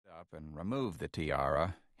and removed the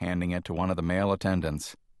tiara, handing it to one of the male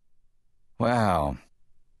attendants. "Well,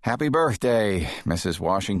 happy birthday, Mrs.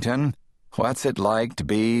 Washington. What's it like to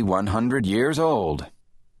be 100 years old?"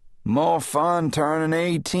 "More fun turning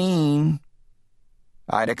 18.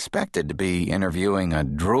 I'd expected to be interviewing a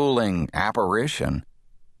drooling apparition.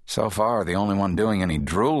 So far, the only one doing any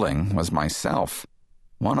drooling was myself.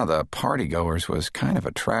 One of the partygoers was kind of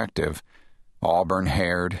attractive,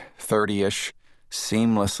 auburn-haired, 30-ish,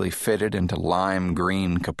 seamlessly fitted into lime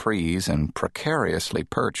green capris and precariously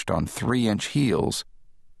perched on 3-inch heels.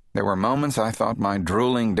 There were moments I thought my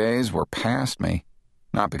drooling days were past me,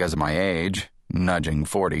 not because of my age, nudging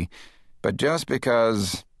 40, but just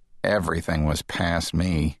because everything was past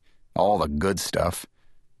me, all the good stuff.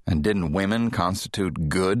 And didn't women constitute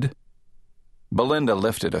good? Belinda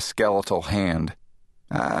lifted a skeletal hand.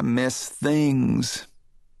 "I miss things,"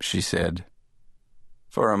 she said.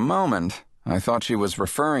 For a moment, I thought she was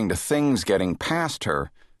referring to things getting past her,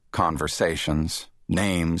 conversations,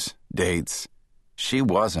 names, dates. She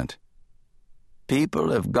wasn't.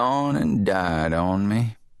 "People have gone and died on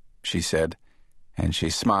me," she said, and she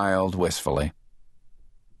smiled wistfully.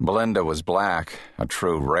 Belinda was black, a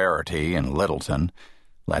true rarity in Littleton.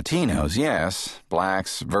 Latinos, yes,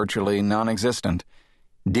 blacks virtually non-existent.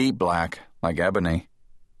 Deep black, like ebony.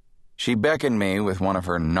 She beckoned me with one of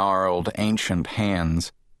her gnarled, ancient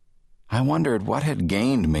hands. I wondered what had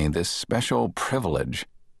gained me this special privilege.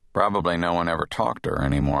 Probably no one ever talked to her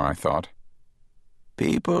anymore, I thought.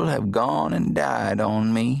 "People have gone and died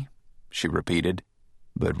on me," she repeated.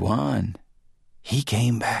 "But one, he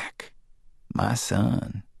came back. My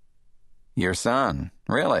son." "Your son?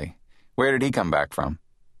 Really? Where did he come back from?"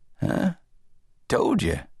 "Huh? Told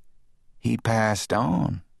you. He passed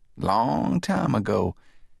on, long time ago,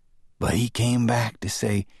 but he came back to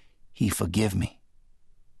say he forgive me."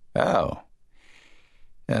 "Oh.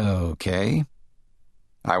 Okay."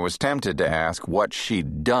 I was tempted to ask what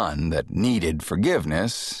she'd done that needed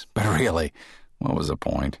forgiveness, but really, what was the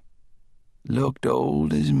point? "Looked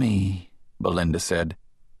old as me," Belinda said.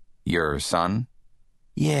 "Your son?"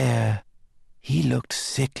 "Yeah, he looked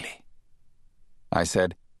sickly." I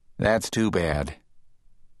said, "That's too bad."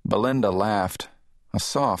 Belinda laughed, a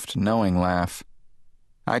soft, knowing laugh.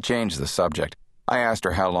 I changed the subject. I asked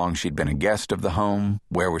her how long she'd been a guest of the home,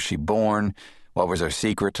 where was she born, what was her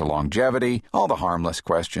secret to longevity, all the harmless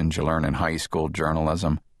questions you learn in high school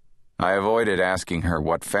journalism. I avoided asking her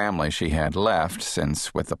what family she had left,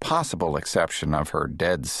 since, with the possible exception of her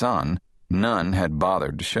dead son, none had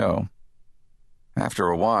bothered to show. After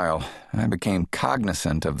a while, I became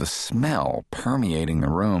cognizant of the smell permeating the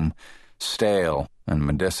room, stale and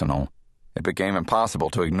medicinal. It became impossible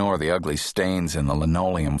to ignore the ugly stains in the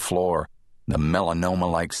linoleum floor, the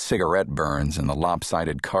melanoma-like cigarette burns in the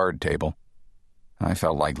lopsided card table. I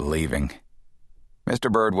felt like leaving.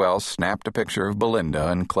 Mr. Birdwell snapped a picture of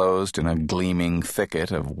Belinda enclosed in a gleaming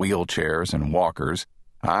thicket of wheelchairs and walkers.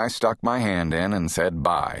 I stuck my hand in and said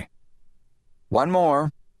bye. "One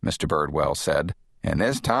more," Mr. Birdwell said, "and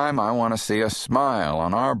this time I want to see a smile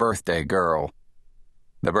on our birthday girl."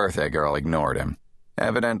 The birthday girl ignored him.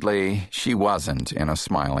 Evidently, she wasn't in a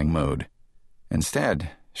smiling mood.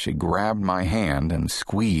 Instead, she grabbed my hand and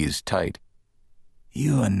squeezed tight.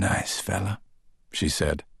 "You a nice fella," she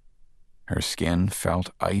said. Her skin felt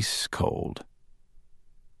ice cold.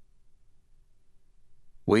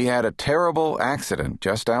 "We had a terrible accident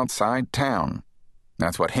just outside town."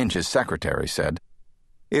 That's what Hinch's secretary said.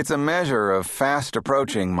 It's a measure of fast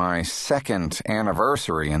approaching my 2nd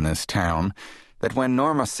anniversary in this town that when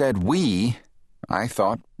Norma said we, I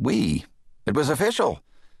thought we. It was official.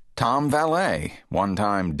 Tom Valet,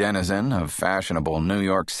 one-time denizen of fashionable New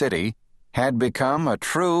York City, had become a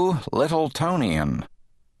true Littletonian.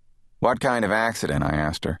 "What kind of accident?" I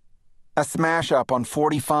asked her. "A smash-up on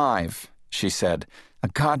 45, she said. "A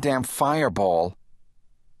goddamn fireball."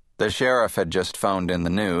 The sheriff had just phoned in the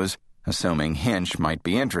news, assuming Hinch might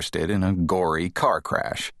be interested in a gory car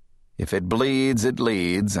crash. If it bleeds, it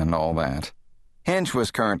leads, and all that. Hinch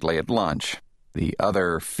was currently at lunch. The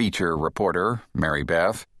other feature reporter, Mary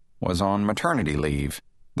Beth, was on maternity leave.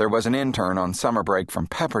 There was an intern on summer break from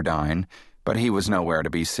Pepperdine, but he was nowhere to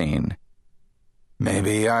be seen.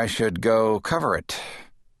 "Maybe I should go cover it."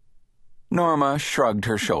 Norma shrugged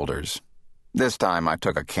her shoulders. This time I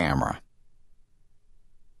took a camera.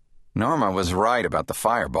 Norma was right about the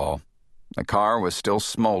fireball. The car was still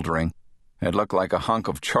smoldering. It looked like a hunk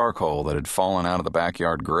of charcoal that had fallen out of the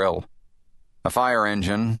backyard grill. A fire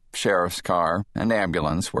engine, sheriff's car, and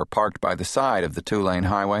ambulance were parked by the side of the 2-lane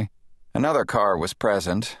highway. Another car was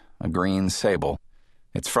present, a green Sable.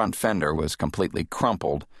 Its front fender was completely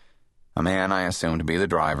crumpled. a man I assumed to be the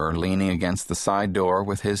driver, leaning against the side door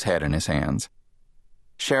with his head in his hands.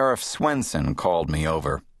 Sheriff Swenson called me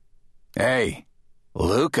over. "Hey,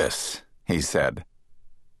 Lucas," he said.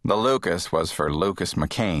 The Lucas was for Lucas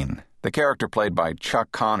McCain, the character played by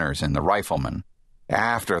Chuck Connors in The Rifleman.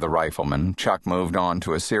 After The Rifleman, Chuck moved on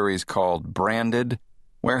to a series called Branded,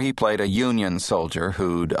 where he played a Union soldier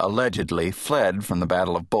who'd allegedly fled from the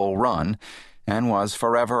Battle of Bull Run and was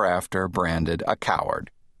forever after branded a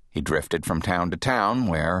coward. He drifted from town to town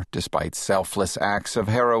where, despite selfless acts of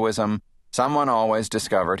heroism, someone always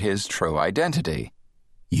discovered his true identity.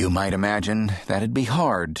 You might imagine that'd be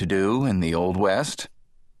hard to do in the Old West.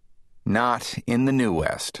 Not in the New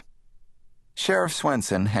West. Sheriff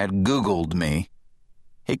Swenson had Googled me.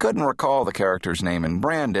 He couldn't recall the character's name in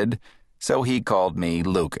Branded, so he called me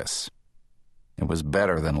Lucas. It was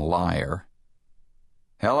better than liar.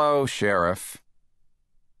 "Hello, Sheriff."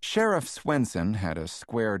 Sheriff Swenson had a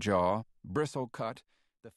square jaw, bristle cut,